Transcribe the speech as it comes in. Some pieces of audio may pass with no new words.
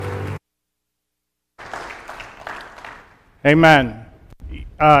Amen.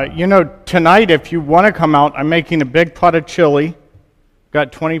 Tonight, if you want to come out, I'm making a big pot of chili.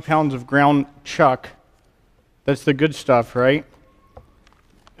 Got 20 pounds of ground chuck. That's the good stuff, right?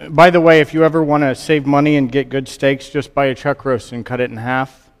 By the way, if you ever want to save money and get good steaks, just buy a chuck roast and cut it in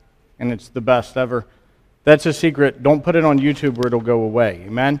half, and it's the best ever. That's a secret. Don't put it on YouTube or it'll go away.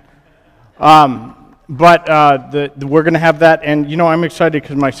 Amen? But we're going to have that, and I'm excited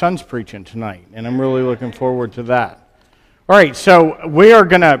because my son's preaching tonight, and I'm really looking forward to that. All right, so we are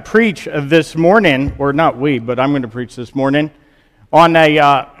going to preach this morning, or not we, but I'm going to preach this morning on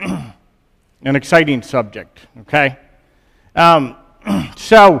an exciting subject, okay?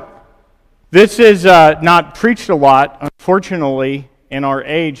 So this is not preached a lot, unfortunately, in our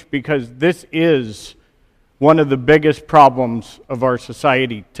age, because this is one of the biggest problems of our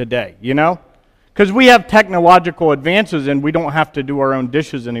society today, Because we have technological advances and we don't have to do our own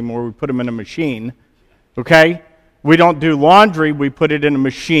dishes anymore. We put them in a machine, okay? We don't do laundry. We put it in a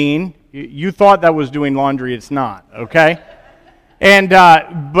machine. You thought that was doing laundry. It's not, okay? And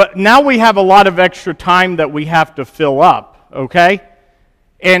but now we have a lot of extra time that we have to fill up, okay?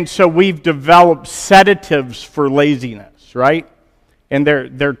 And so we've developed sedatives for laziness, right? And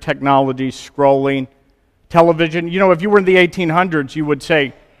their technology, scrolling, television. If you were in the 1800s, you would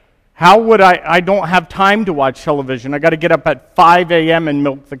say, how would I don't have time to watch television. I got to get up at 5 a.m. and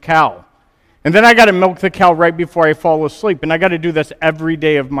milk the cow. And then I got to milk the cow right before I fall asleep. And I got to do this every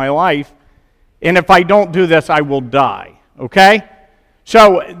day of my life. And if I don't do this, I will die. Okay?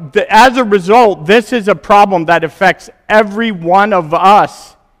 So as a result, this is a problem that affects every one of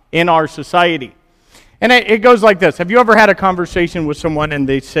us in our society. And it goes like this. Have you ever had a conversation with someone and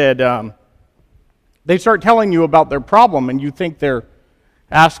they said, they start telling you about their problem and you think they're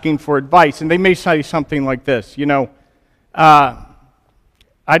asking for advice. And they may say something like this,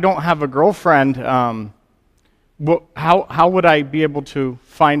 I don't have a girlfriend. How would I be able to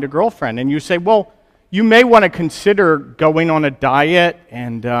find a girlfriend? And you say, well, you may want to consider going on a diet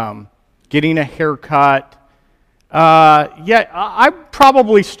and getting a haircut. I'd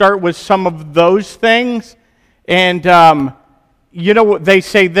probably start with some of those things. And, they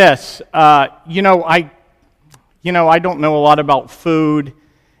say this, I don't know a lot about food.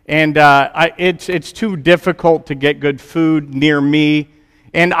 And it's too difficult to get good food near me.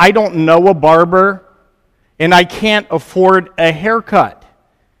 And I don't know a barber, and I can't afford a haircut.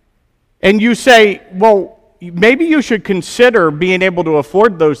 And you say, well, maybe you should consider being able to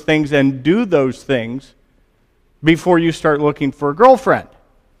afford those things and do those things before you start looking for a girlfriend.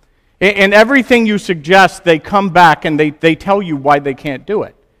 And everything you suggest, they come back and they tell you why they can't do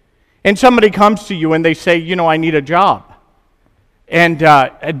it. And somebody comes to you and they say, I need a job. And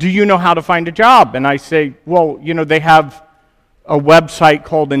do you know how to find a job? And I say, well, they have a website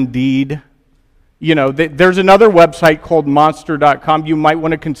called Indeed. There's another website called Monster.com. You might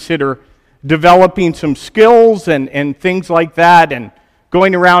want to consider developing some skills and things like that and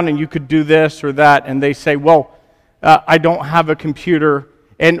going around and you could do this or that. And they say, well, I don't have a computer.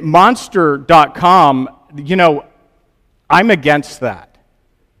 And Monster.com, I'm against that.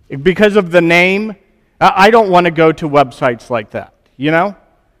 Because of the name, I don't want to go to websites like that,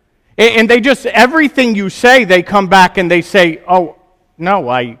 And they just, everything you say, they come back and they say, oh, no,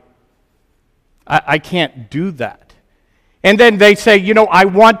 I can't do that. And then they say, I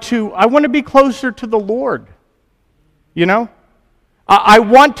want to be closer to the Lord. I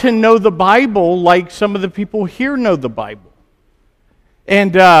want to know the Bible like some of the people here know the Bible.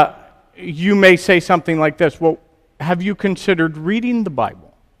 And you may say something like this, well, have you considered reading the Bible?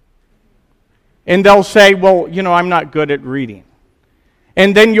 And they'll say, well, I'm not good at reading.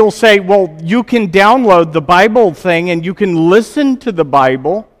 And then you'll say, well, you can download the Bible thing and you can listen to the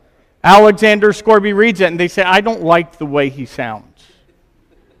Bible. Alexander Scorby reads it and they say, I don't like the way he sounds.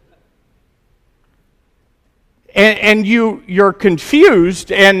 And you're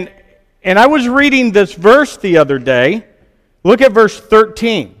confused. And I was reading this verse the other day. Look at verse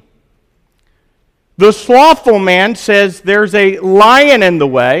 13. The slothful man says there's a lion in the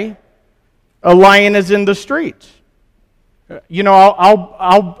way. A lion is in the streets.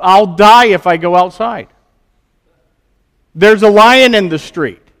 I'll die if I go outside. There's a lion in the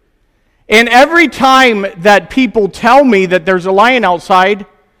street. And every time that people tell me that there's a lion outside,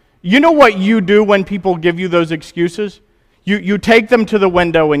 you know what you do when people give you those excuses? You take them to the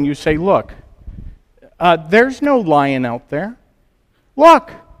window and you say, look, there's no lion out there.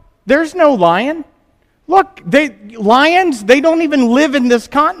 Look, there's no lion. Look, lions, they don't even live in this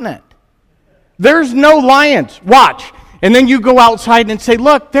continent. There's no lions. Watch. And then you go outside and say,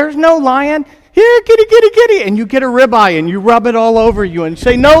 look, there's no lion. Here, kitty, kitty, kitty. And you get a ribeye and you rub it all over you and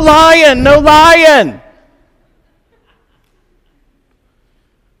say, no lion, no lion.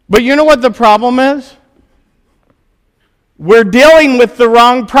 But you know what the problem is? We're dealing with the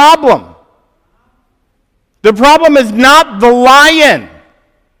wrong problem. The problem is not the lion.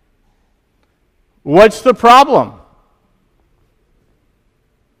 What's the problem?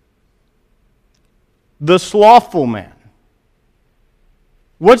 The slothful man.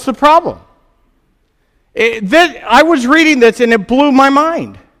 What's the problem? I was reading this and it blew my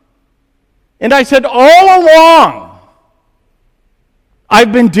mind. And I said, all along,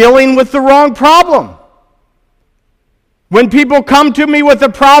 I've been dealing with the wrong problem. When people come to me with a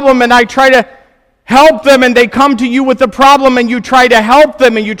problem and I try to help them, and they come to you with a problem and you try to help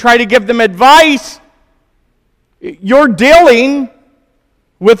them and you try to give them advice, you're dealing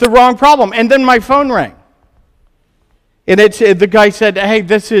with the wrong problem. And then my phone rang. And the guy said, hey,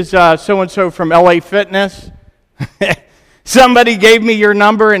 this is so-and-so from LA Fitness. Somebody gave me your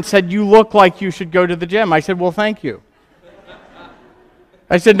number and said, you look like you should go to the gym. I said, well, thank you.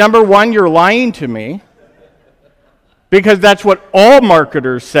 I said, number one, you're lying to me, because that's what all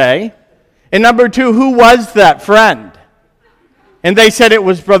marketers say. And number two, who was that friend? And they said it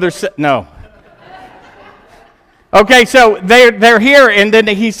was Brother no. Okay, so they're here, and then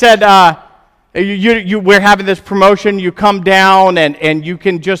he said, we're having this promotion, you come down, and you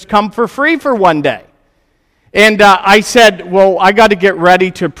can just come for free for one day. And I said, well, I got to get ready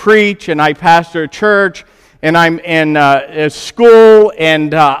to preach, and I pastor a church, and I'm in a school,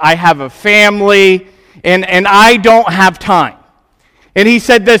 and I have a family, and I don't have time. And he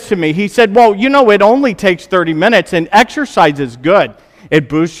said this to me. He said, well, you know, it only takes 30 minutes, and exercise is good. It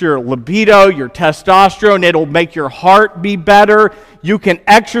boosts your libido, your testosterone. It'll make your heart be better. You can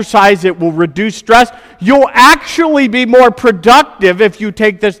exercise. It will reduce stress. You'll actually be more productive if you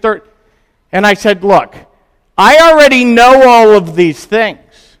take this 30. And I said, look, I already know all of these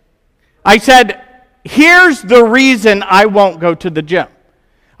things. I said, here's the reason I won't go to the gym.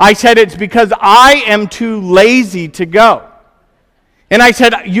 I said, it's because I am too lazy to go. And I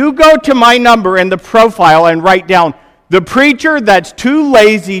said, you go to my number in the profile and write down the preacher that's too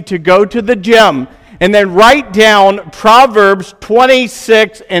lazy to go to the gym, and then write down Proverbs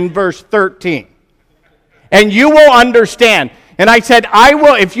 26 and verse 13. And you will understand. And I said, I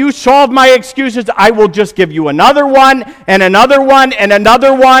will, if you solve my excuses, I will just give you another one, and another one, and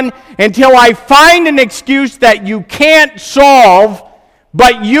another one, until I find an excuse that you can't solve,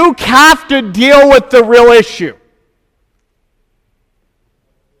 but you have to deal with the real issue.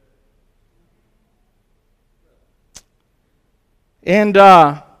 And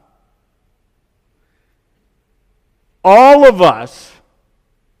all of us,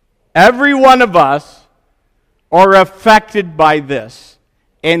 every one of us, are affected by this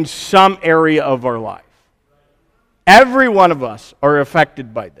in some area of our life. Every one of us are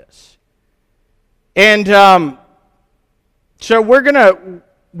affected by this. And so we're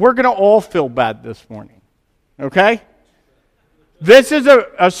gonna all feel bad this morning, okay? This is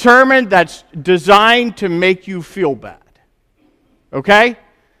a sermon that's designed to make you feel bad. Okay?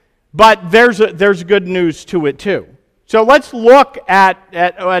 But there's good news to it too. So let's look at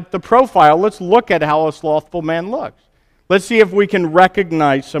the profile. Let's look at how a slothful man looks. Let's see if we can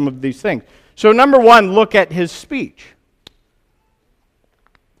recognize some of these things. So number one, look at his speech.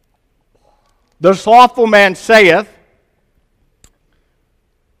 The slothful man saith,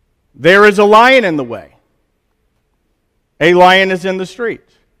 there is a lion in the way. A lion is in the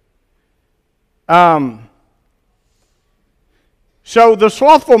streets. So the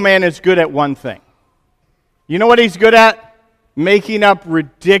slothful man is good at one thing. You know what he's good at? Making up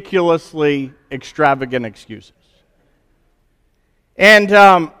ridiculously extravagant excuses.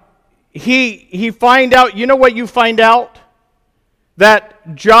 And he find out, you know what you find out?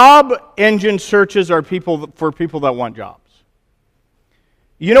 That job engine searches are for people that want jobs.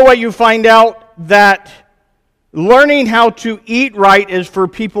 You know what you find out? That learning how to eat right is for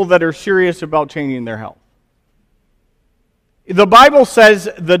people that are serious about changing their health. The Bible says,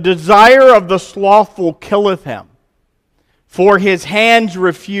 the desire of the slothful killeth him, for his hands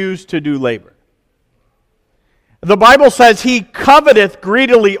refuse to do labor. The Bible says, he coveteth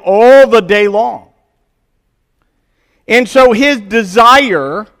greedily all the day long. And so his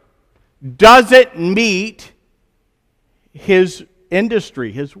desire doesn't meet his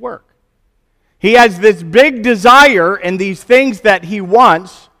industry, his work. He has this big desire and these things that he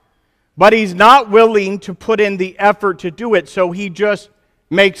wants, but he's not willing to put in the effort to do it, so he just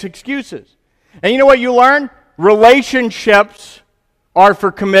makes excuses. And you know what you learn? Relationships are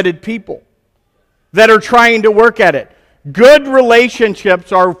for committed people that are trying to work at it. Good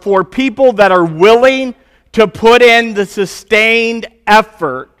relationships are for people that are willing to put in the sustained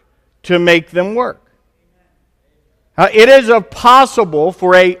effort to make them work. It is impossible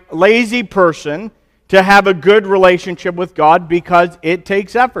for a lazy person to have a good relationship with God because it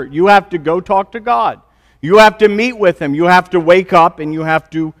takes effort. You have to go talk to God. You have to meet with Him. You have to wake up and you have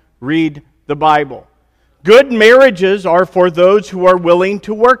to read the Bible. Good marriages are for those who are willing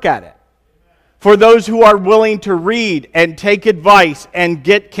to work at it. For those who are willing to read and take advice and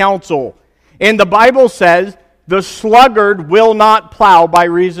get counsel. And the Bible says, the sluggard will not plow by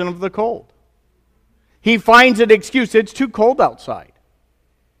reason of the cold. He finds an excuse. It's too cold outside.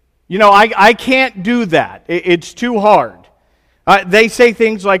 I can't do that. It's too hard. They say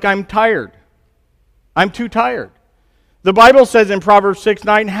things like, I'm tired. I'm too tired. The Bible says in Proverbs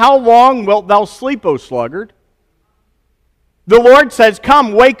 6:9, how long wilt thou sleep, O sluggard? The Lord says,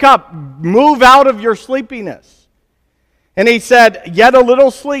 come, wake up, move out of your sleepiness. And He said, yet a little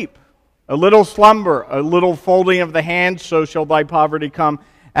sleep, a little slumber, a little folding of the hands, so shall thy poverty come,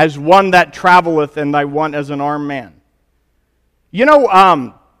 as one that traveleth, and thy want as an armed man.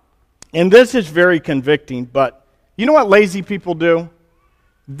 And this is very convicting, but you know what lazy people do?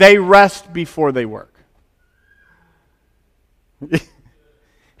 They rest before they work.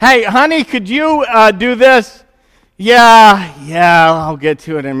 Hey, honey, could you do this? Yeah, I'll get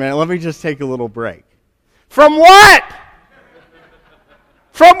to it in a minute. Let me just take a little break. From what?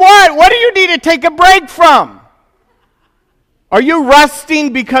 From what? What do you need to take a break from? Are you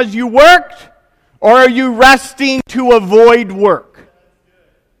resting because you worked? Or are you resting to avoid work?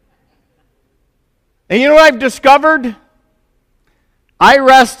 And you know what I've discovered? I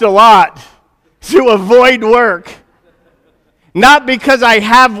rest a lot to avoid work. Not because I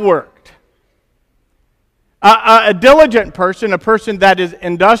have worked. A diligent person, a person that is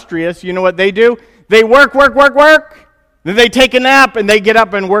industrious, you know what they do? They work. Then they take a nap and they get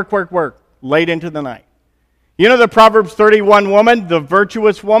up and work, late into the night. You know the Proverbs 31 woman, the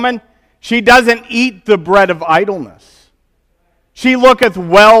virtuous woman? She doesn't eat the bread of idleness. She looketh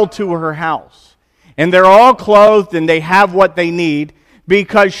well to her house. And they're all clothed and they have what they need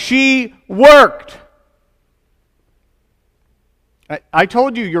because she worked. I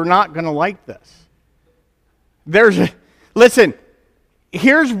told you you're not going to like this. Listen,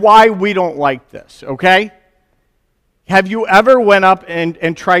 here's why we don't like this, okay? Have you ever went up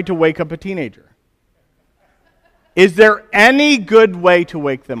and tried to wake up a teenager? Is there any good way to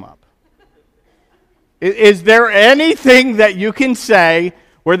wake them up? Is there anything that you can say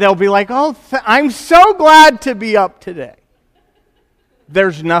where they'll be like, oh, I'm so glad to be up today?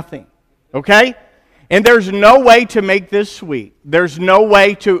 There's nothing, okay? And there's no way to make this sweet. There's no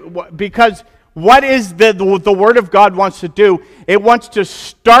way to, because what is the Word of God wants to do? It wants to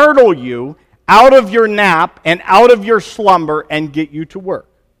startle you out of your nap and out of your slumber and get you to work.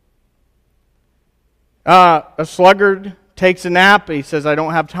 A sluggard takes a nap. He says, I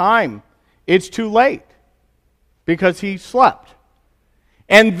don't have time. It's too late because he slept.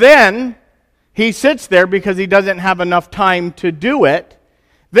 And then he sits there because he doesn't have enough time to do it.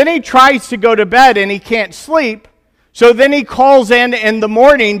 Then he tries to go to bed and he can't sleep. So then he calls in the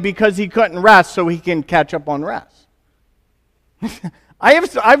morning because he couldn't rest so he can catch up on rest.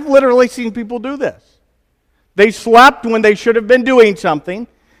 I've literally seen people do this. They slept when they should have been doing something.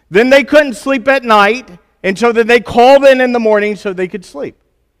 Then they couldn't sleep at night. And so then they called in the morning so they could sleep.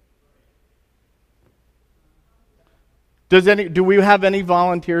 Do we have any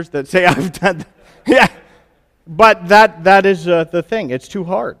volunteers that say I've done that? Yeah. But that is the thing. It's too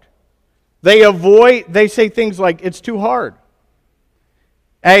hard. They say things like, it's too hard.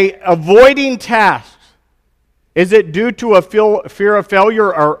 Avoiding tasks. Is it due to a fear of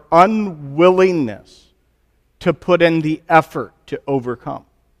failure or unwillingness to put in the effort to overcome?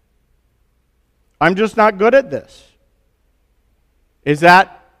 I'm just not good at this. Is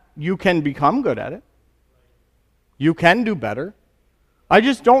that you can become good at it? You can do better. I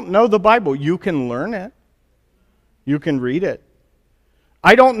just don't know the Bible. You can learn it. You can read it.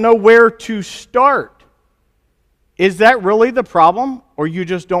 I don't know where to start. Is that really the problem? Or you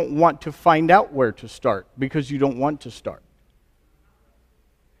just don't want to find out where to start because you don't want to start?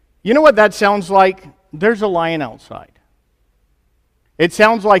 You know what that sounds like? There's a lion outside. It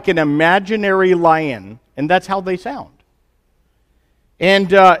sounds like an imaginary lion, and that's how they sound.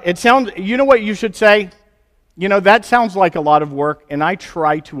 And it sounds, you know what you should say? You know, that sounds like a lot of work, and I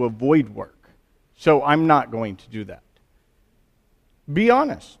try to avoid work. So I'm not going to do that. Be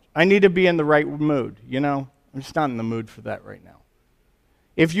honest. I need to be in the right mood, you know. I'm just not in the mood for that right now.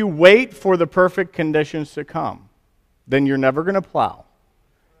 If you wait for the perfect conditions to come, then you're never going to plow,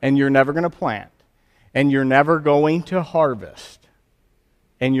 and you're never going to plant, and you're never going to harvest,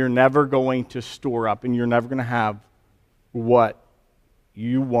 and you're never going to store up, and you're never going to have what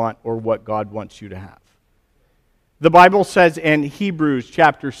you want or what God wants you to have. The Bible says in Hebrews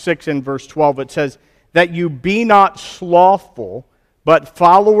chapter 6 and verse 12, it says, that you be not slothful, but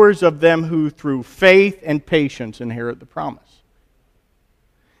followers of them who through faith and patience inherit the promise.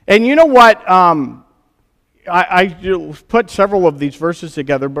 And you know what? I put several of these verses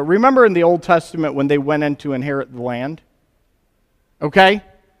together, but remember in the Old Testament when they went in to inherit the land? Okay?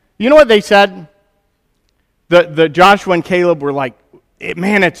 You know what they said? The Joshua and Caleb were like,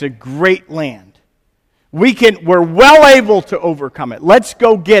 man, it's a great land. We're well able to overcome it. Let's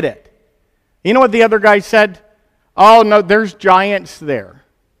go get it. You know what the other guy said? Oh, no, there's giants there.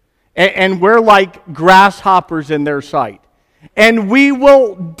 And we're like grasshoppers in their sight. And we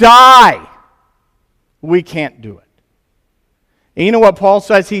will die. We can't do it. And you know what Paul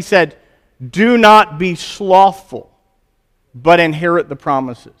says? He said, do not be slothful, but inherit the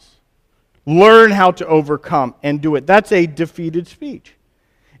promises. Learn how to overcome and do it. That's a defeated speech.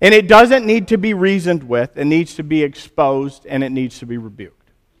 And it doesn't need to be reasoned with. It needs to be exposed, and it needs to be rebuked.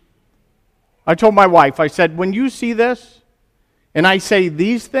 I told my wife, I said, when you see this, and I say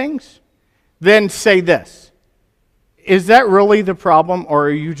these things, then say this. Is that really the problem, or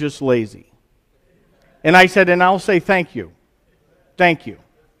are you just lazy? And I said, and I'll say thank you. Thank you.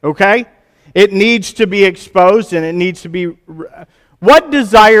 Okay? It needs to be exposed, and it needs to be... What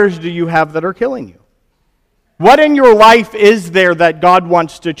desires do you have that are killing you? What in your life is there that God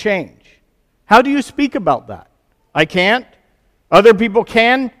wants to change? How do you speak about that? I can't. Other people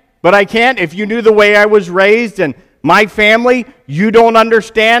can. But I can't. If you knew the way I was raised and my family, you don't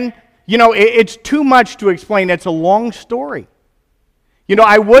understand. You know, it's too much to explain. It's a long story. You know,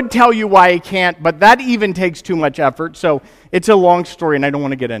 I would tell you why I can't, but that even takes too much effort. So it's a long story, and I don't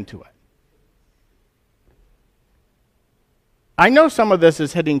want to get into it. I know some of this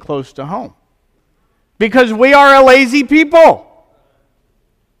is hitting close to home because we are a lazy people.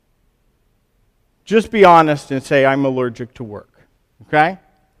 Just be honest and say, I'm allergic to work. Okay?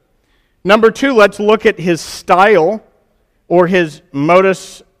 Number 2, let's look at his style or his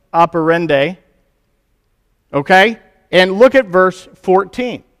modus operandi. Okay? And look at verse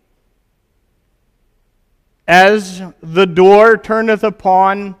 14. As the door turneth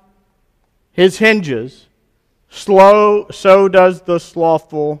upon his hinges, so does the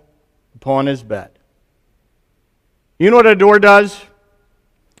slothful upon his bed. You know what a door does?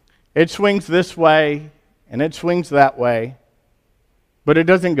 It swings this way and it swings that way, but it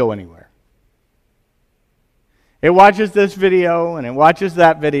doesn't go anywhere. It watches this video and it watches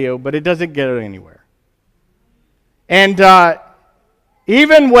that video, but it doesn't get anywhere. And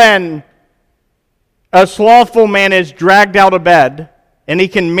even when a slothful man is dragged out of bed and he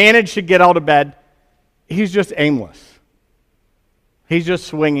can manage to get out of bed, he's just aimless. He's just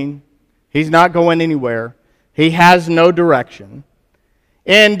swinging. He's not going anywhere. He has no direction.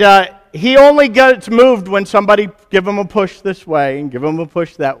 And he only gets moved when somebody give him a push this way and give him a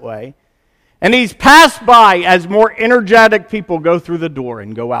push that way. And he's passed by as more energetic people go through the door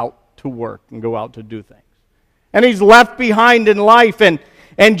and go out to work and go out to do things. And he's left behind in life. And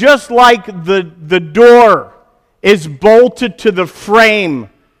just like the door is bolted to the frame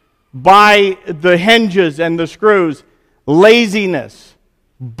by the hinges and the screws, laziness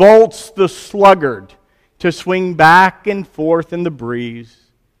bolts the sluggard to swing back and forth in the breeze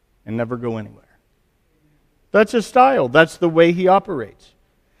and never go anywhere. That's his style. That's the way he operates.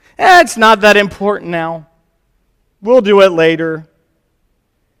 It's not that important now. We'll do it later.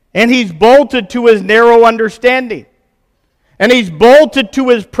 And he's bolted to his narrow understanding. And he's bolted to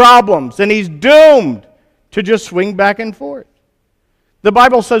his problems. And he's doomed to just swing back and forth. The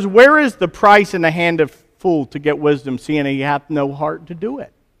Bible says, where is the price in the hand of fool to get wisdom, seeing he hath no heart to do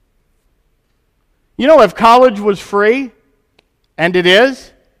it? You know, if college was free, and it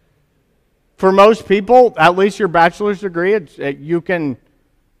is, for most people, at least your bachelor's degree, you can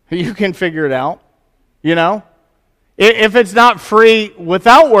figure it out, you know? If it's not free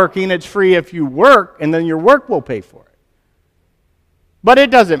without working, it's free if you work, and then your work will pay for it. But it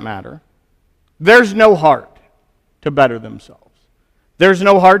doesn't matter. There's no heart to better themselves. There's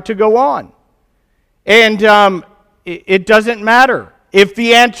no heart to go on. And it doesn't matter if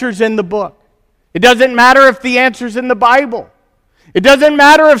the answer's in the book. It doesn't matter if the answer's in the Bible. It doesn't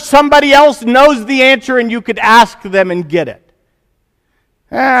matter if somebody else knows the answer and you could ask them and get it.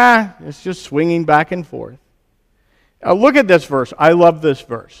 It's just swinging back and forth. Now look at this verse. I love this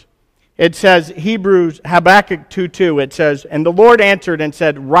verse. It says, Habakkuk 2:2, it says, and the Lord answered and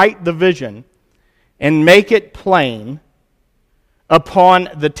said, write the vision and make it plain upon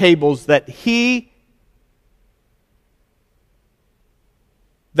the tables that he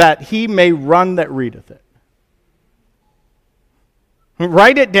may run that readeth it.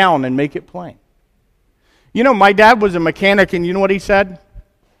 Write it down and make it plain. You know, my dad was a mechanic, and you know what he said?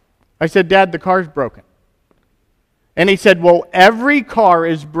 I said, Dad, the car's broken. And he said, well, every car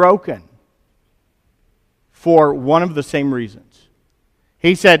is broken for one of the same reasons.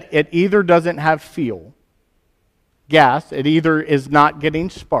 He said, it either doesn't have fuel, gas, it either is not getting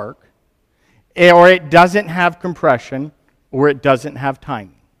spark, or it doesn't have compression, or it doesn't have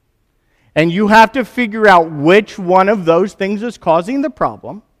timing. And you have to figure out which one of those things is causing the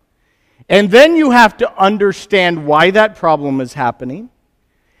problem. And then you have to understand why that problem is happening.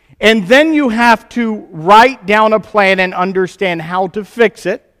 And then you have to write down a plan and understand how to fix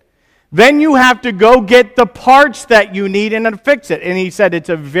it. Then you have to go get the parts that you need and fix it. And he said it's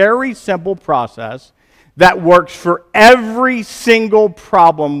a very simple process that works for every single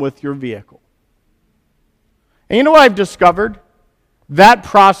problem with your vehicle. And you know what I've discovered? That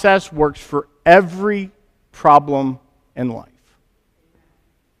process works for every problem in life.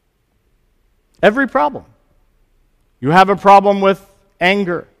 Every problem. You have a problem with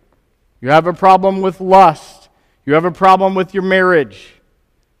anger. You have a problem with lust. You have a problem with your marriage.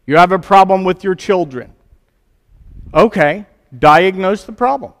 You have a problem with your children. Okay, diagnose the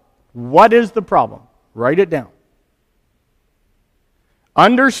problem. What is the problem? Write it down.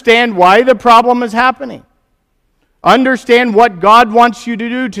 Understand why the problem is happening. Understand what God wants you to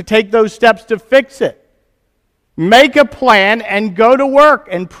do to take those steps to fix it. Make a plan and go to work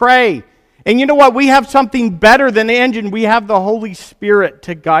and pray. And you know what? We have something better than the engine. We have the Holy Spirit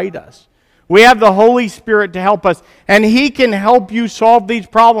to guide us. We have the Holy Spirit to help us. And He can help you solve these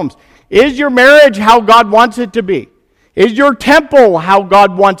problems. Is your marriage how God wants it to be? Is your temple how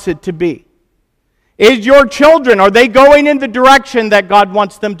God wants it to be? Is your children, are they going in the direction that God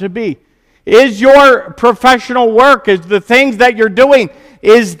wants them to be? Is your professional work, is the things that you're doing,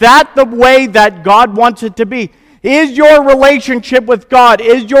 is that the way that God wants it to be? Is your relationship with God,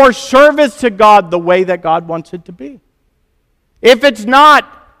 is your service to God the way that God wants it to be? If it's not,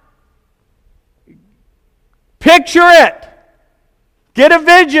 picture it. Get a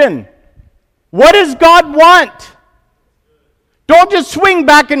vision. What does God want? Don't just swing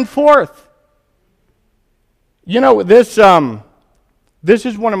back and forth. You know, this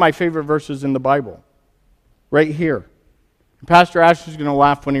is one of my favorite verses in the Bible. Right here. Pastor Ash is going to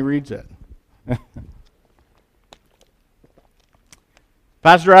laugh when he reads it.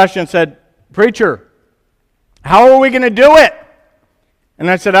 Pastor Ashton said, Preacher, how are we going to do it? And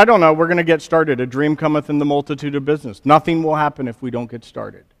I said, I don't know. We're going to get started. A dream cometh in the multitude of business. Nothing will happen if we don't get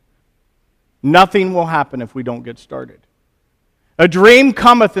started. Nothing will happen if we don't get started. A dream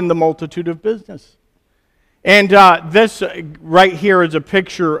cometh in the multitude of business. And this right here is a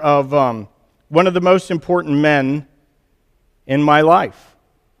picture of one of the most important men in my life.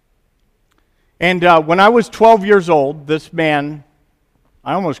 And when I was 12 years old, this man,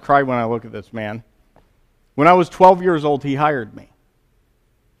 I almost cry when I look at this man. When I was 12 years old, he hired me.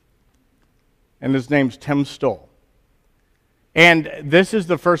 And his name's Tim Stoll. And this is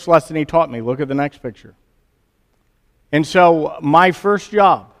the first lesson he taught me. Look at the next picture. And so my first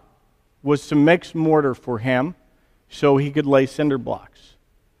job was to mix mortar for him so he could lay cinder blocks.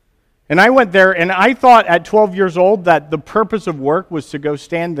 And I went there, and I thought at 12 years old that the purpose of work was to go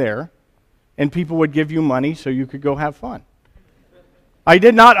stand there, and people would give you money so you could go have fun. I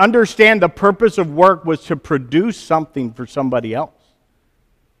did not understand the purpose of work was to produce something for somebody else.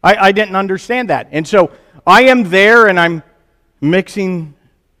 I didn't understand that. And so I am there, and I'm mixing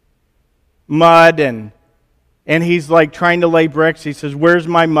mud, and he's like trying to lay bricks. He says, where's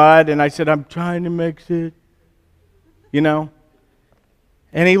my mud? And I said, I'm trying to mix it. You know?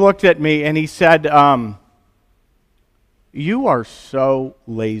 And he looked at me and he said, you are so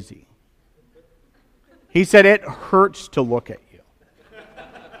lazy. He said, it hurts to look at you.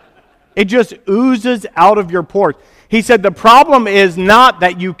 It just oozes out of your pores. He said, the problem is not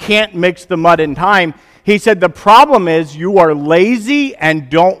that you can't mix the mud in time. He said, the problem is you are lazy and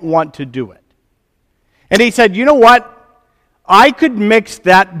don't want to do it. And he said, you know what? I could mix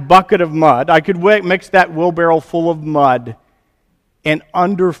that bucket of mud, I could mix that wheelbarrow full of mud in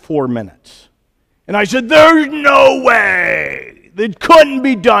under 4 minutes. And I said, there's no way. It couldn't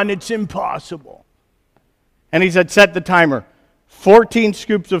be done. It's impossible. And he said, set the timer. 14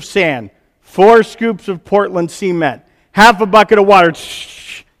 scoops of sand, 4 scoops of Portland cement, half a bucket of water.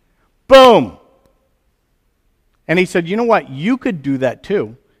 Shh, boom. And he said, you know what? You could do that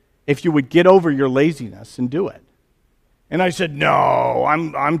too if you would get over your laziness and do it. And I said, no,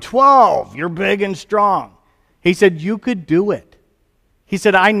 I'm 12. You're big and strong. He said, you could do it. He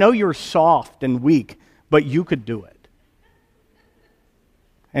said, I know you're soft and weak, but you could do it.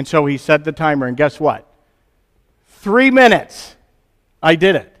 And so he set the timer, and guess what? 3 minutes, I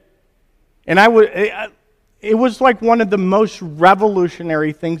did it. And it was like one of the most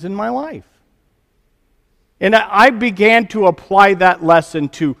revolutionary things in my life. And I began to apply that lesson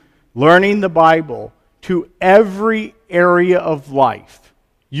to learning the Bible to every area of life.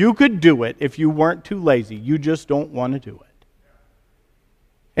 You could do it if you weren't too lazy. You just don't want to do it.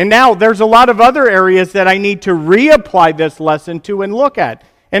 And now there's a lot of other areas that I need to reapply this lesson to and look at.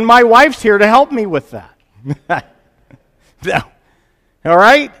 And my wife's here to help me with that. All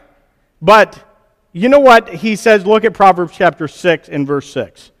right? But you know what he says? Look at Proverbs chapter 6 and verse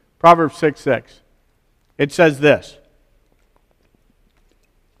 6. Proverbs 6:6. It says this.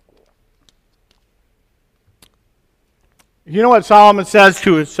 You know what Solomon says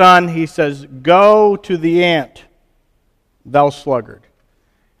to his son? He says, "Go to the ant, thou sluggard."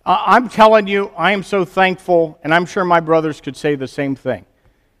 I'm telling you, I am so thankful, and I'm sure my brothers could say the same thing.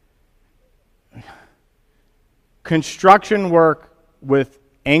 Construction work with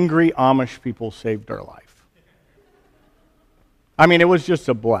angry Amish people saved our life. I mean, it was just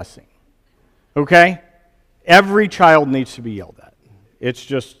a blessing. Okay? Every child needs to be yelled at. It's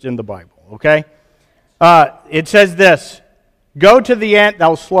just in the Bible, okay? It says this, "Go to the ant,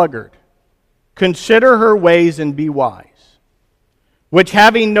 thou sluggard. Consider her ways and be wise. Which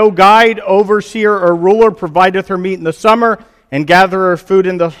having no guide, overseer, or ruler, provideth her meat in the summer, and gather her food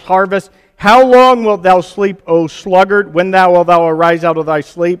in the harvest. How long wilt thou sleep, O sluggard? When wilt thou arise out of thy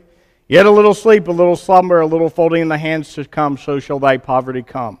sleep? Yet a little sleep, a little slumber, a little folding in the hands to come, so shall thy poverty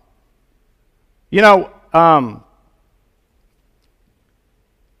come." You know,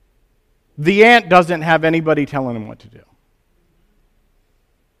 the ant doesn't have anybody telling him what to do.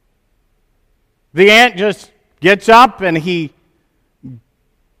 The ant just gets up and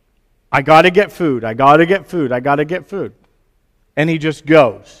I got to get food, I got to get food, I got to get food. And he just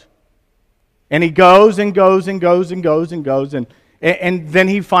goes. And he goes and goes and goes and goes and goes. And then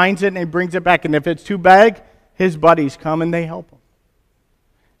he finds it and he brings it back. And if it's too big, his buddies come and they help him.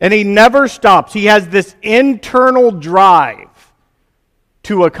 And he never stops. He has this internal drive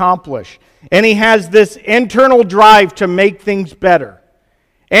to accomplish. And he has this internal drive to make things better.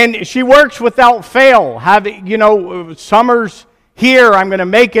 And she works without fail. Summer's here, I'm going to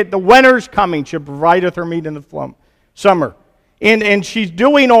make it. The winter's coming. She provideth her meat in the summer. And she's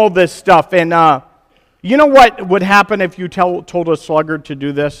doing all this stuff. And you know what would happen if you told a sluggard to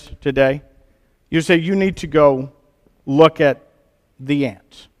do this today? You say, you need to go look at the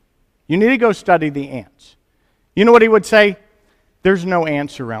ants. You need to go study the ants. You know what he would say? There's no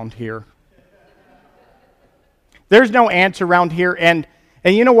ants around here. There's no ants around here. And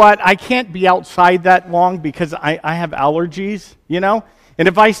you know what? I can't be outside that long because I have allergies, you know? And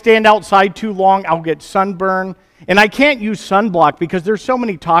if I stand outside too long, I'll get sunburn. And I can't use sunblock because there's so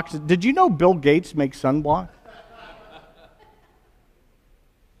many toxins. Did you know Bill Gates makes sunblock?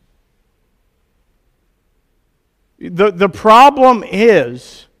 The problem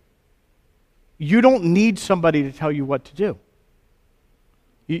is you don't need somebody to tell you what to do.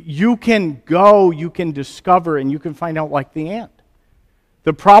 You can go, you can discover, and you can find out like the ant.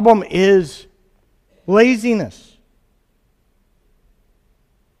 The problem is laziness.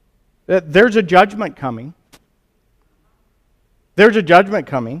 There's a judgment coming. There's a judgment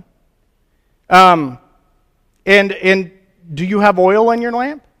coming. And do you have oil in your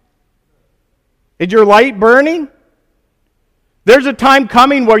lamp? Is your light burning? There's a time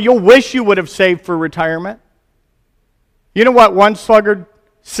coming where you'll wish you would have saved for retirement. You know what one sluggard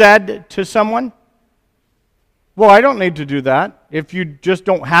said to someone? Well, I don't need to do that. If you just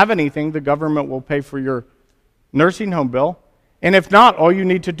don't have anything, the government will pay for your nursing home bill. And if not, all you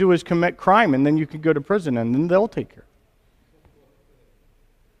need to do is commit crime, and then you can go to prison, and then they'll take care of it.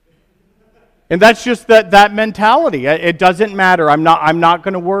 And that's just that mentality. It doesn't matter. I'm not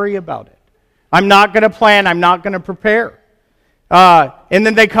going to worry about it. I'm not going to plan. I'm not going to prepare. And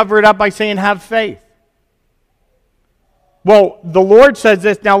then they cover it up by saying, have faith. Well, the Lord says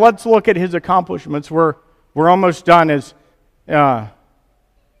this. Now let's look at his accomplishments. We're almost done as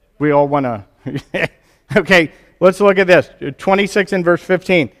we all want to. Okay, let's look at this. 26 and verse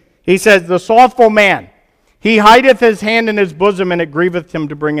 15. He says, the slothful man, he hideth his hand in his bosom, and it grieveth him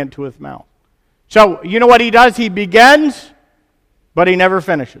to bring it to his mouth. So, you know what he does? He begins, but he never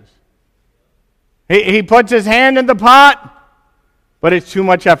finishes. He puts his hand in the pot, but it's too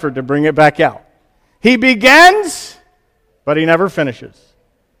much effort to bring it back out. He begins, but he never finishes.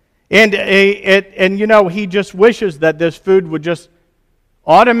 And he just wishes that this food would just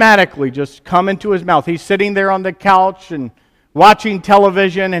automatically just come into his mouth. He's sitting there on the couch and watching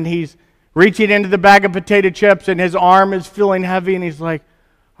television, and he's reaching into the bag of potato chips, and his arm is feeling heavy, and he's like,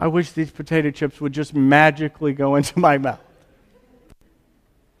 I wish these potato chips would just magically go into my mouth.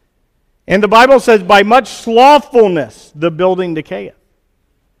 And the Bible says, by much slothfulness the building decayeth.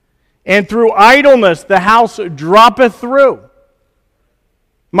 And through idleness the house droppeth through.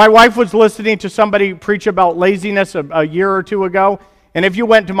 My wife was listening to somebody preach about laziness a year or two ago. And if you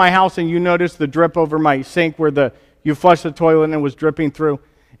went to my house and you noticed the drip over my sink where you flushed the toilet and it was dripping through.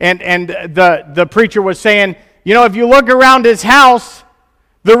 And the preacher was saying, you know, if you look around his house,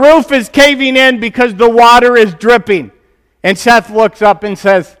 the roof is caving in because the water is dripping. And Seth looks up and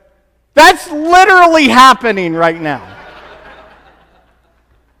says, that's literally happening right now.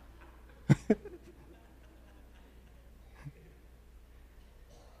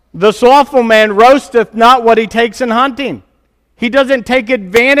 The slothful man roasteth not what he takes in hunting. He doesn't take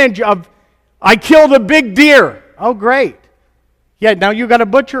advantage of, I killed a big deer. Oh, great. Yeah, now you got to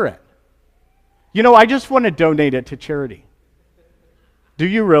butcher it. You know, I just want to donate it to charity. Do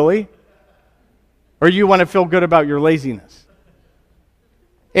you really? Or you want to feel good about your laziness?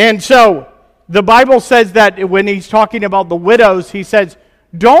 And so, the Bible says that when he's talking about the widows, he says,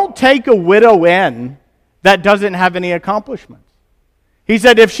 don't take a widow in that doesn't have any accomplishments. He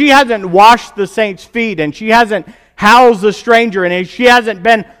said, if she hasn't washed the saints' feet, and she hasn't housed the stranger, and if she hasn't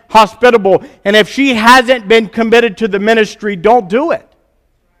been hospitable, and if she hasn't been committed to the ministry, don't do it.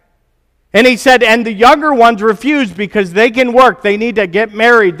 And he said, and the younger ones refuse because they can work. They need to get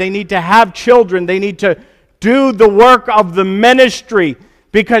married. They need to have children. They need to do the work of the ministry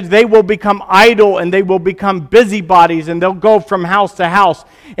because they will become idle and they will become busybodies and they'll go from house to house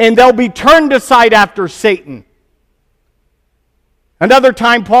and they'll be turned aside after Satan. Another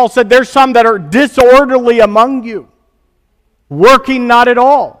time, Paul said, there's some that are disorderly among you, working not at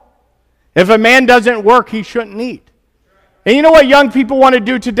all. If a man doesn't work, he shouldn't eat. And you know what young people want to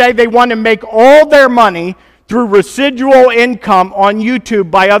do today? They want to make all their money through residual income on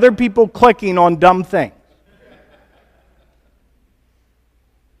YouTube by other people clicking on dumb things.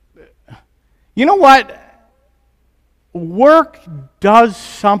 You know what? Work does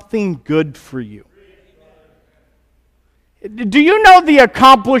something good for you. Do you know the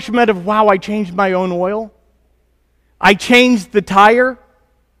accomplishment of, wow, I changed my own oil? I changed the tire?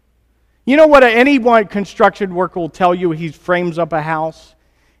 You know what anyone construction worker will tell you? He frames up a house,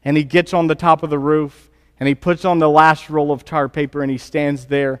 and he gets on the top of the roof, and he puts on the last roll of tar paper, and he stands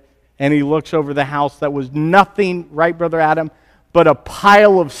there, and he looks over the house that was nothing, right, Brother Adam, but a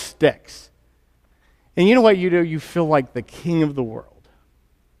pile of sticks. And you know what you do? You feel like the king of the world.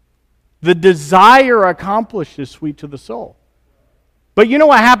 The desire accomplished is sweet to the soul. But you know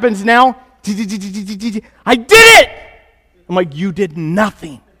what happens now? I did it! I'm like, you did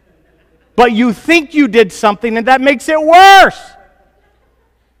nothing. But you think you did something, and that makes it worse.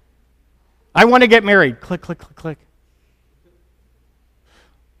 I want to get married. Click, click, click, click.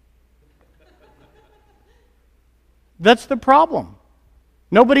 That's the problem.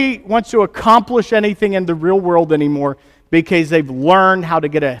 Nobody wants to accomplish anything in the real world anymore because they've learned how to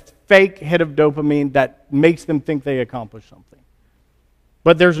get a fake hit of dopamine that makes them think they accomplished something.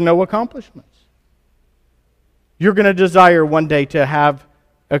 But there's no accomplishments. You're going to desire one day to have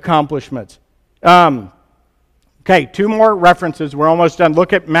accomplishments. Okay, two more references. We're almost done.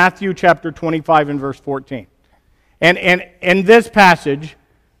 Look at Matthew chapter 25 and verse 14. And in this passage,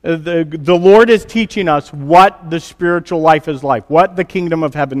 the Lord is teaching us what the spiritual life is like, what the kingdom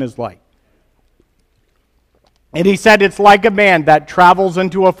of heaven is like. And he said it's like a man that travels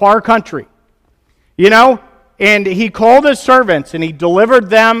into a far country, and he called his servants and he delivered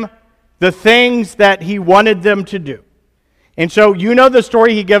them the things that he wanted them to do. And so you know the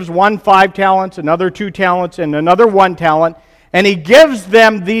story. He gives one 5 talents, another 2 talents, and another 1 talent, and he gives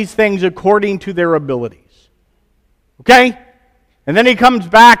them these things according to their abilities. Okay? And then he comes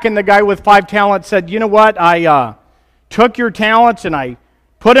back, and the guy with 5 talents said, you know what, I took your talents and I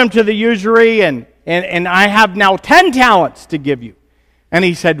put them to the usury, and I have now 10 talents to give you. And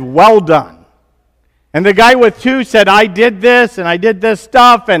he said, well done. And the guy with 2 said, I did this and I did this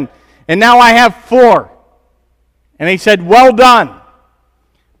stuff, and now I have 4. And he said, well done.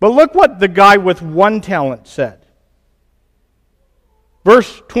 But look what the guy with 1 talent said.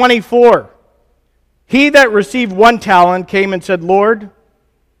 Verse 24. He that received 1 talent came and said, Lord,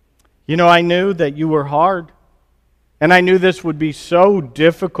 I knew that you were hard, and I knew this would be so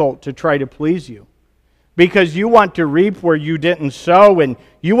difficult to try to please you, because you want to reap where you didn't sow, and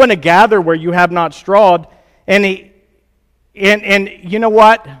you want to gather where you have not strawed. And you know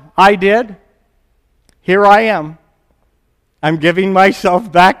what I did? Here I am. I'm giving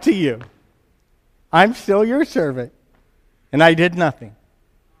myself back to you. I'm still your servant, and I did nothing.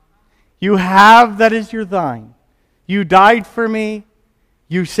 You have that is your thine. You died for me.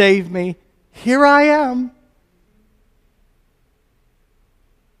 You saved me. Here I am.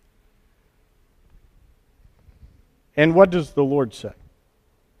 And what does the Lord say?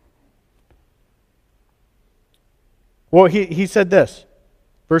 Well, he said this,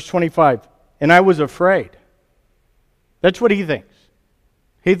 verse 25, and I was afraid. That's what he thinks.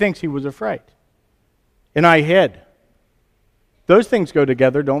 He thinks he was afraid. And I hid. Those things go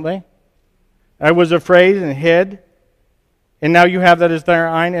together, don't they? I was afraid and hid. And now you have that as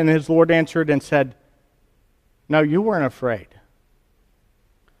thine. And his Lord answered and said, no, you weren't afraid.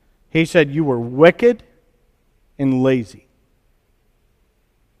 He said, you were wicked and lazy.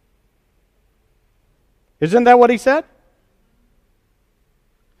 Isn't that what he said?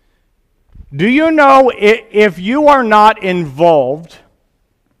 Do you know if you are not involved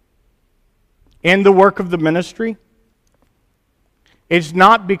in the work of the ministry, it's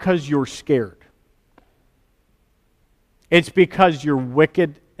not because you're scared. It's because you're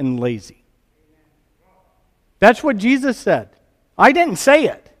wicked and lazy. That's what Jesus said. I didn't say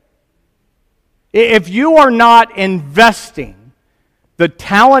it. If you are not investing the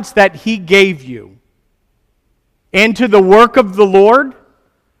talents that He gave you into the work of the Lord,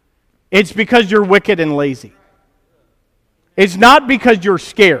 it's because you're wicked and lazy. It's not because you're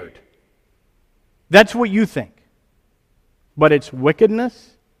scared. That's what you think. But it's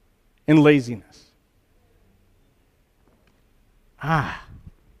wickedness and laziness.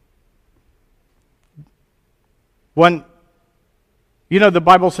 When, the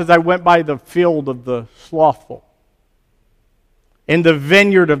Bible says, I went by the field of the slothful, in the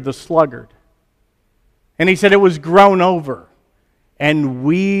vineyard of the sluggard. And he said it was grown over, and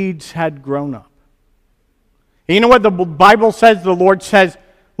weeds had grown up. And you know what the Bible says? The Lord says,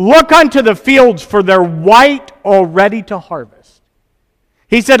 look unto the fields, for they're white already to harvest.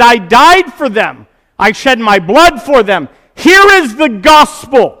 He said, I died for them. I shed my blood for them. Here is the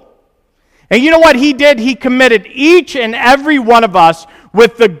gospel. And you know what He did? He committed each and every one of us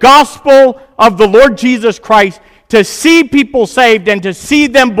with the gospel of the Lord Jesus Christ to see people saved and to see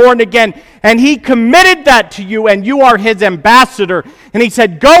them born again. And He committed that to you, and you are His ambassador. And He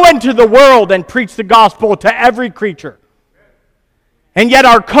said, go into the world and preach the gospel to every creature. And yet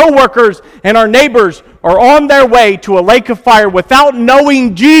our co-workers and our neighbors are on their way to a lake of fire without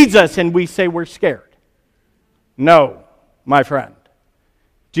knowing Jesus, and we say we're scared. No, my friend.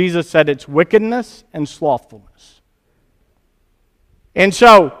 Jesus said it's wickedness and slothfulness. And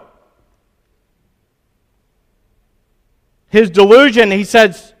so, his delusion, he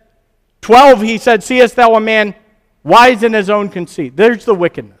says, 12, he said, seest thou a man wise in his own conceit? There's the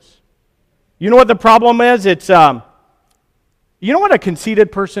wickedness. You know what the problem is? It's, you know what a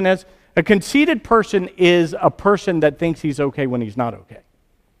conceited person is? A conceited person is a person that thinks he's okay when he's not okay.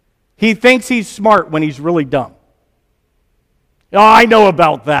 He thinks he's smart when he's really dumb. Oh, I know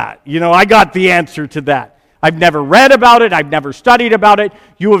about that. I got the answer to that. I've never read about it. I've never studied about it.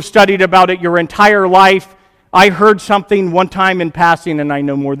 You have studied about it your entire life. I heard something one time in passing, and I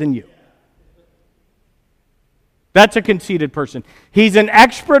know more than you. That's a conceited person. He's an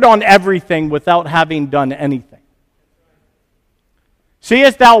expert on everything without having done anything.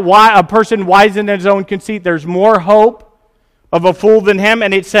 Seest thou a person wise in his own conceit? There's more hope of a fool than him.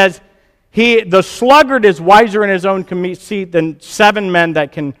 And it says, the sluggard is wiser in his own conceit than 7 men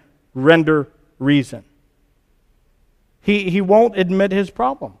that can render reason. He won't admit his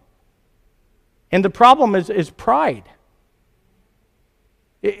problem. And the problem is pride.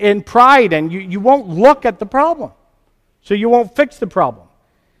 In pride, and you won't look at the problem. So you won't fix the problem.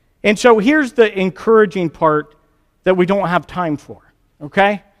 And so here's the encouraging part that we don't have time for.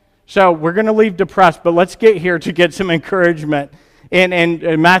 Okay? So we're going to leave depressed, but let's get here to get some encouragement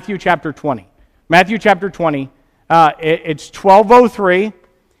in Matthew chapter 20. Matthew chapter 20, it's 12:03,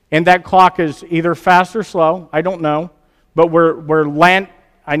 and that clock is either fast or slow. I don't know. But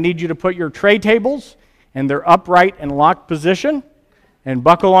I need you to put your tray tables, and they're upright and locked position, and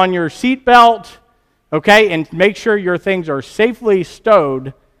buckle on your seatbelt, okay? And make sure your things are safely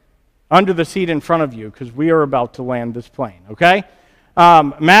stowed under the seat in front of you, because we are about to land this plane, okay?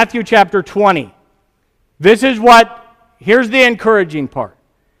 Matthew chapter 20. Here's the encouraging part.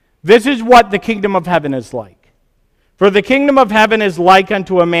 This is what the kingdom of heaven is like. For the kingdom of heaven is like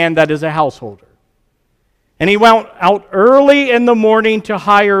unto a man that is a householder. And he went out early in the morning to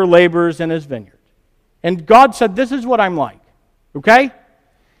hire laborers in his vineyard. And God said, this is what I'm like, okay?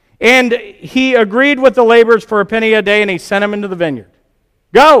 And he agreed with the laborers for a penny a day, and he sent them into the vineyard.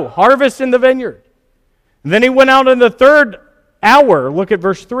 Go, harvest in the vineyard. And then he went out in the 3rd hour. Look at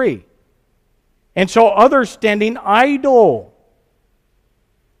verse 3. And saw others standing idleness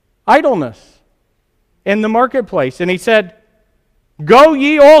in the marketplace. And he said, go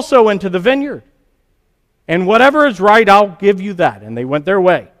ye also into the vineyard, and whatever is right, I'll give you that. And they went their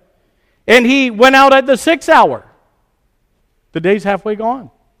way. And he went out at the 6th hour The day's halfway gone.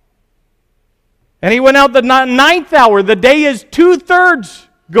 And he went out the ninth hour. The day is 2/3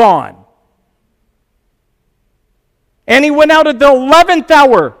 gone. And he went out at the 11th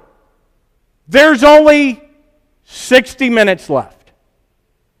hour. There's only 60 minutes left.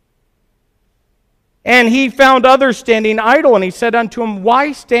 And he found others standing idle, and he said unto them,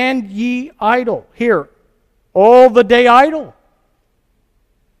 Why stand ye idle here, all the day idle?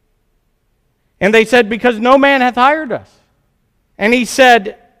 And they said, Because no man hath hired us. And he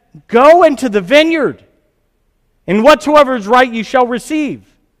said, Go into the vineyard, and whatsoever is right ye shall receive.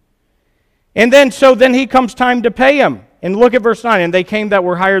 And then he comes time to pay him. And look at verse 9. And they came that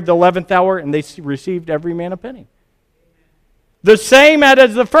were hired the 11th hour, and they received every man a penny. The same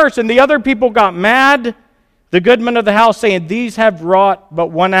as the first. And the other people got mad, the goodman of the house, saying, These have wrought but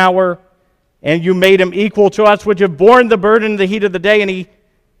 1 hour, and you made them equal to us, which have borne the burden of the heat of the day. And he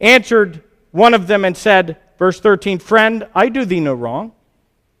answered one of them and said, verse 13, Friend, I do thee no wrong.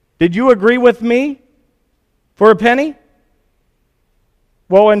 Did you agree with me for a penny?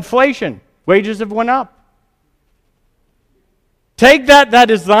 Well, inflation. Wages have went up. Take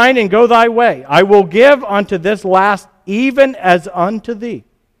that is thine, and go thy way. I will give unto this last even as unto thee.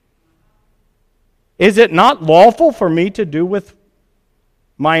 Is it not lawful for me to do with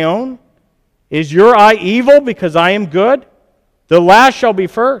my own? Is your eye evil because I am good? The last shall be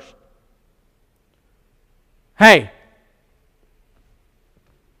first. Hey,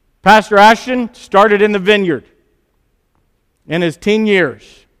 Pastor Ashton started in the vineyard in his teen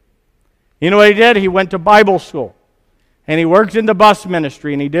years. You know what he did? He went to Bible school. And he worked in the bus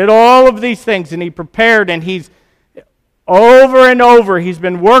ministry. And he did all of these things. And he prepared. And he's over and over. He's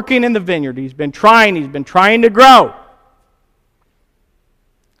been working in the vineyard. He's been trying to grow.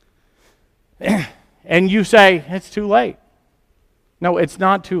 And you say, it's too late. No, it's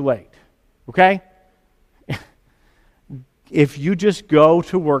not too late. Okay? If you just go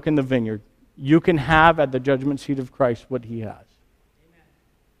to work in the vineyard, you can have at the judgment seat of Christ what he has.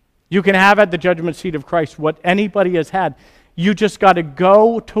 You can have at the judgment seat of Christ what anybody has had. You just got to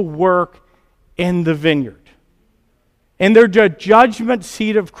go to work in the vineyard. And there's a judgment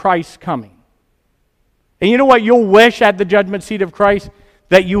seat of Christ coming. And you know what? You'll wish at the judgment seat of Christ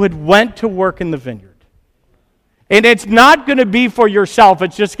that you had went to work in the vineyard. And it's not going to be for yourself.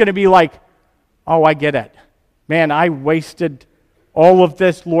 It's just going to be like, oh, I get it. Man, I wasted all of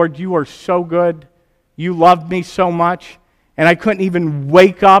this. Lord, you are so good. You loved me so much. And I couldn't even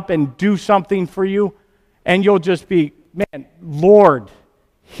wake up and do something for you. And you'll just be, man, Lord,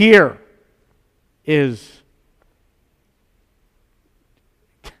 here is...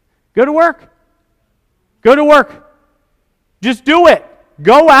 Go to work. Go to work. Just do it.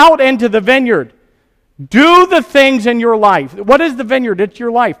 Go out into the vineyard. Do the things in your life. What is the vineyard? It's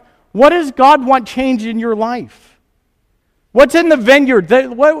your life. What does God want changed in your life? What's in the vineyard?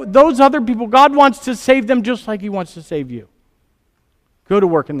 Those other people, God wants to save them just like he wants to save you. Go to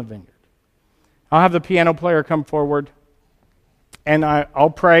work in the vineyard. I'll have the piano player come forward, and I'll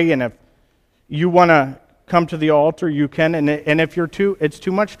pray, and if you want to come to the altar, you can, and if it's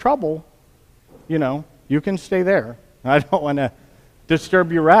too much trouble, you can stay there. I don't want to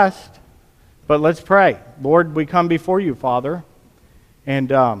disturb your rest, but let's pray. Lord, we come before you, Father, and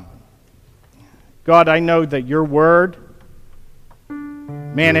God, I know that your word,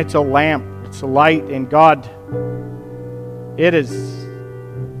 man, it's a lamp, it's a light, and God, it has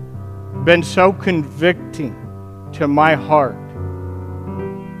been so convicting to my heart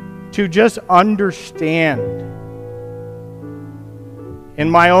to just understand in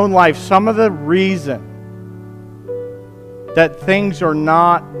my own life some of the reason that things are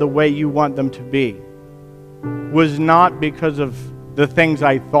not the way you want them to be was not because of the things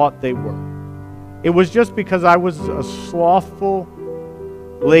I thought they were. It was just because I was a slothful,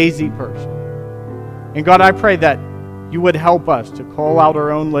 lazy person. And God, I pray that you would help us to call out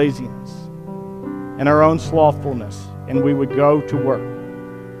our own laziness and our own slothfulness, and we would go to work.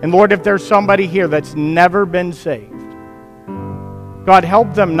 And Lord, if there's somebody here that's never been saved, God,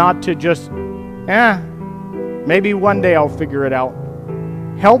 help them not to just, maybe one day I'll figure it out.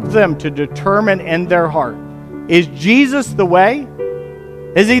 Help them to determine in their heart, is Jesus the way?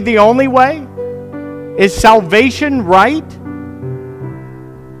 Is he the only way? Is salvation right?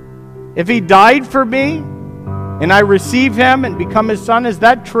 If he died for me and I receive him and become his son, is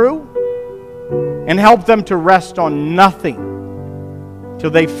that true? And help them to rest on nothing till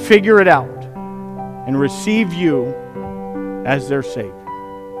they figure it out and receive you as their Savior.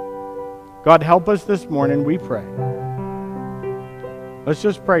 God, help us this morning, we pray. Let's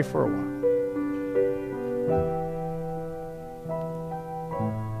just pray for a while.